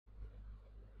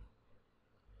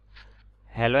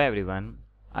Hello everyone,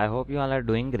 I hope you all are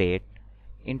doing great.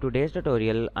 In today's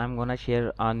tutorial, I'm gonna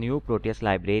share a new Proteus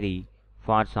library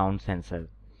for sound sensor.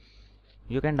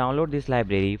 You can download this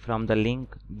library from the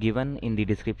link given in the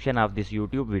description of this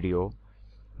YouTube video.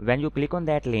 When you click on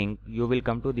that link, you will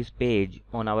come to this page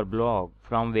on our blog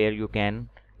from where you can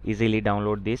easily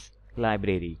download this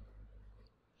library.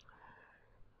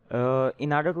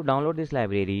 In order to download this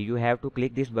library, you have to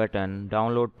click this button,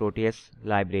 Download Proteus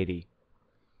Library.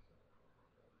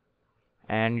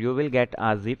 And you will get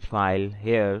a zip file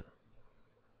here.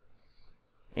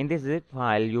 In this zip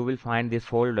file you will find this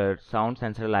folder sound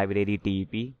sensor library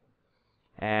TEP,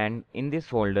 and in this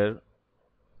folder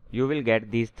you will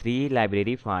get these three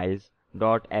library files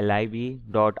 .lib,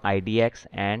 .idx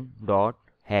and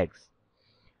 .hex.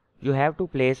 You have to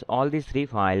place all these three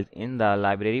files in the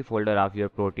library folder of your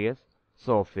Proteus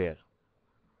software.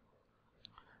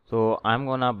 So I'm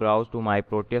gonna browse to my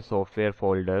Proteus software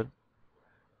folder.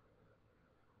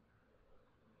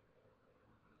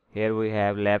 Here we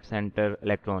have Lab Center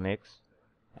Electronics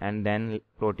and then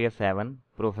Proteus 7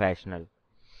 Professional.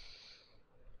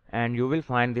 And you will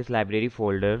find this library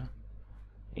folder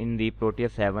in the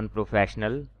Proteus 7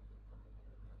 Professional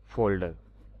folder.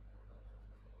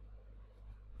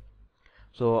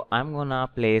 So I'm gonna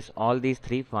place all these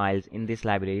three files in this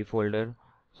library folder.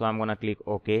 So I'm gonna click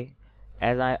OK.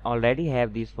 As I already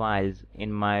have these files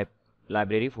in my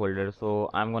library folder, so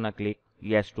I'm gonna click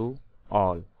Yes to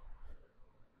all.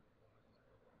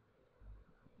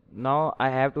 Now I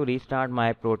have to restart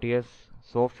my Proteus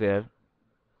software.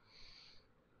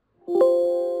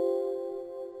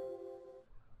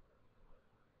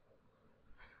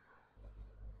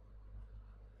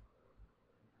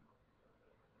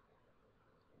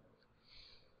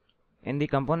 In the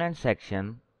component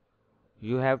section,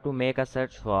 you have to make a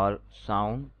search for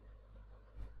sound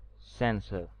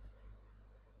sensor.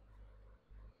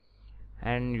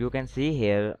 And you can see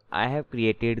here I have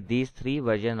created these three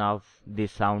versions of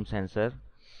this sound sensor.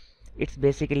 It's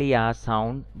basically a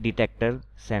sound detector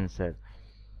sensor.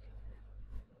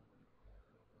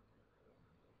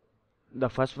 The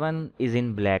first one is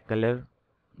in black color,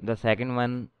 the second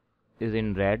one is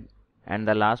in red, and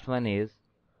the last one is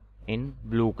in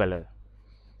blue color.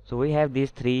 So we have these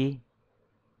three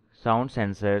sound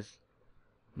sensors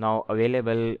now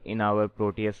available in our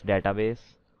Proteus database.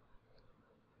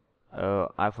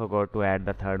 I forgot to add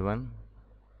the third one.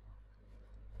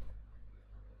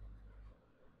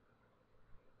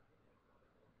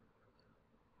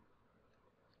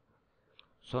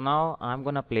 So now I'm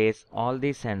gonna place all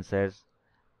these sensors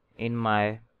in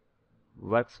my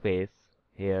workspace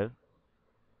here.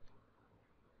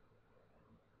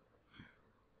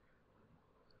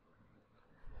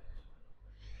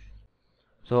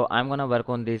 So I'm gonna work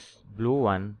on this blue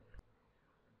one.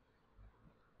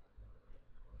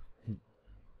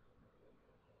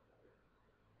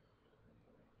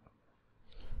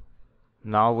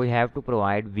 Now we have to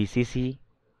provide VCC.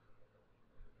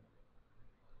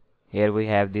 Here we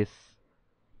have this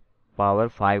power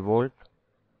 5 volt,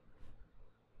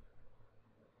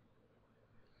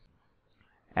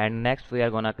 and next we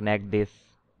are gonna connect this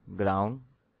ground.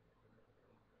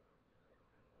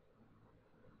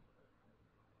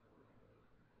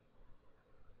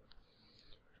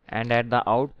 And at the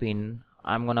out pin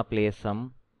I'm gonna place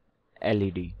some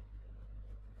LED.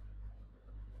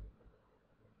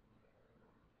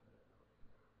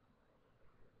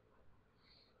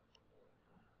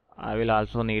 I will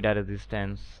also need a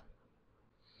resistance.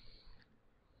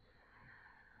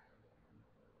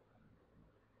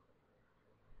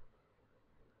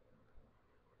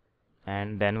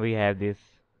 And then we have this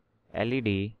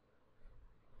LED,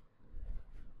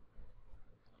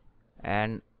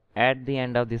 and at the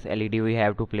end of this LED we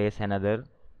have to place another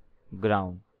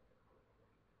ground.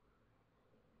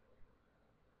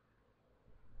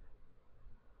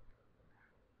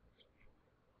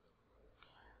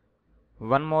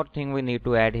 One more thing we need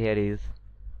to add here is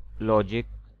logic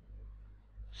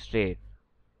state.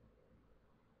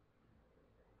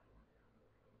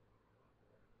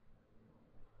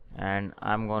 And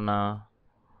I'm gonna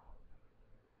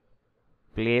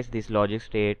place this logic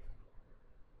state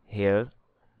here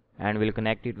and we'll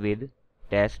connect it with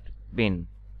test pin.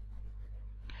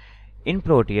 In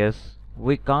Proteus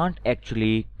we can't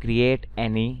actually create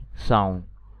any sound.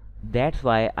 That's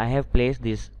why I have placed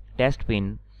this test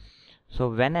pin. So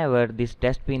whenever this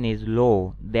test pin is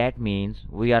low, that means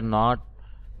we are not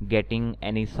getting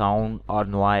any sound or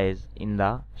noise in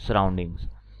the surroundings.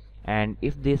 And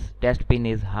if this test pin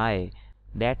is high,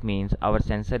 that means our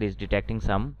sensor is detecting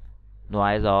some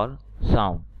noise or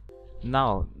sound.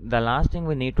 Now the last thing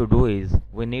we need to do is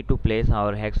we need to place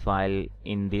our hex file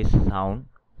in this sound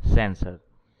sensor.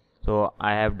 So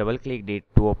I have double clicked it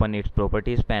to open its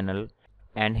properties panel,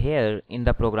 and here in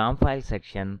the program file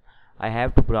section I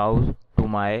have to browse to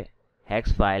my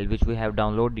hex file which we have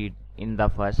downloaded in the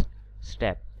first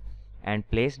step and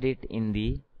placed it in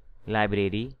the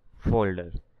library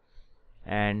folder.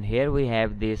 And here we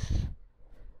have this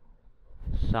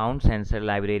sound sensor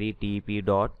library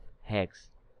tep.hex.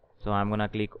 So I'm gonna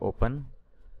click open,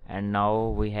 and now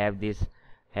we have this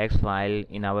hex file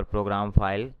in our program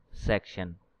file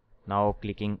section. Now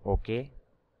clicking OK.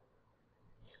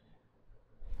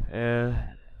 Now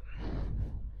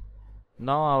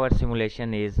our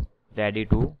simulation is ready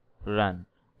to run.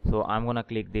 So I'm gonna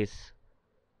click this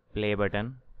play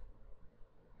button,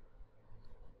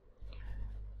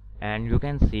 and you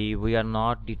can see we are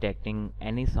not detecting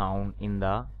any sound in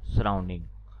the surrounding.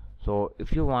 So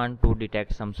if you want to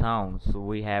detect some sounds,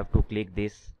 we have to click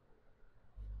this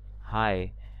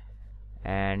high,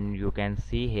 and you can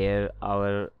see here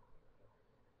our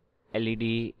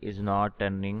LED is not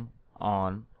turning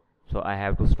on, so I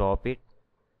have to stop it.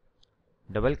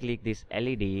 Double click this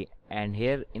LED, and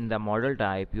here in the model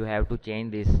type you have to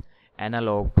change this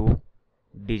analog to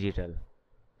digital.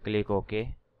 Click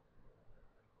OK.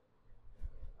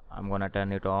 I'm gonna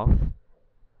turn it off.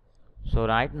 So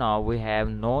right now we have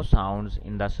no sounds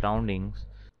in the surroundings,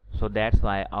 so that's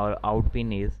why our out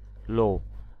pin is low.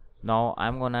 Now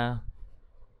I'm gonna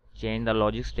change the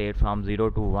logic state from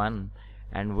 0 to 1,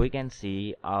 and we can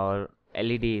see our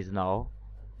LED is now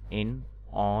in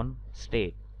on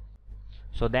state.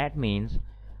 So that means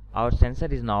our sensor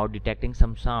is now detecting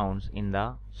some sounds in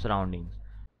the surroundings.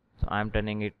 So I'm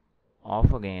turning it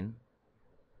off again,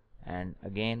 and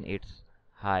again it's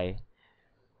high.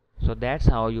 So that's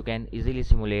how you can easily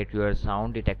simulate your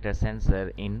sound detector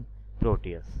sensor in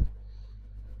Proteus.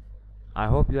 I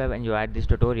hope you have enjoyed this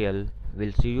tutorial.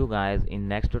 We'll see you guys in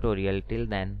next tutorial. Till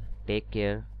then, take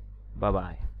care. Bye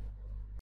bye.